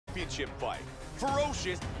championship fight.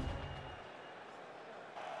 Ferocious.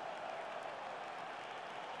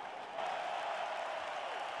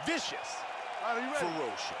 Vicious. All right, are you ready?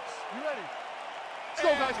 Ferocious. You ready? Let's go,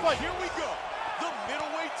 guys, fight. Here we go. The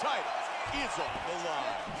middleweight title is on the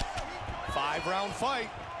line. 5-round fight.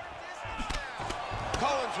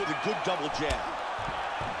 Collins with a good double jab.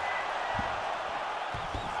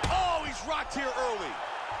 Oh, he's rocked here early.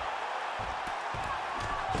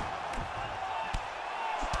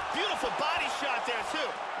 Beautiful body shot there,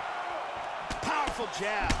 too. Powerful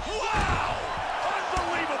jab. Wow!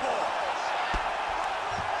 Unbelievable!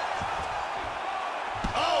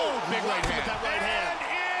 Oh, big right hand. With that right hand.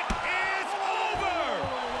 And it is over!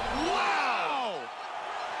 Wow!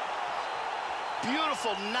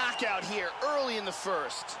 Beautiful knockout here early in the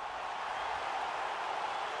first.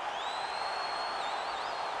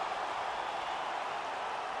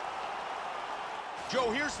 Joe,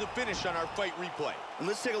 here's the finish on our fight replay. And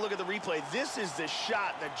let's take a look at the replay. This is the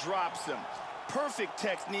shot that drops him. Perfect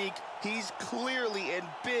technique. He's clearly in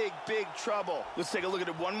big, big trouble. Let's take a look at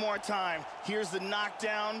it one more time. Here's the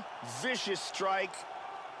knockdown. Vicious strike.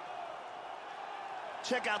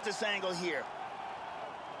 Check out this angle here.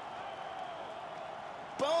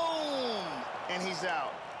 Boom! And he's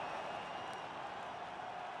out.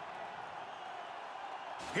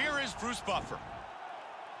 Here is Bruce Buffer.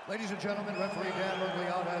 Ladies and gentlemen, referee Dan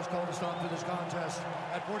Rugliata has called a stop to this contest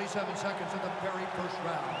at 47 seconds in the very first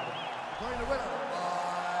round. Declaring the winner by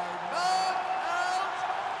knockout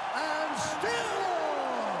and still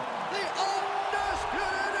the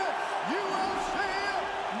undisputed UFC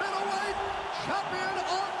middleweight champion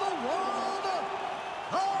of the world,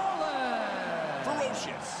 Collins.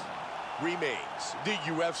 Ferocious remains the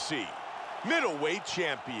UFC middleweight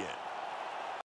champion.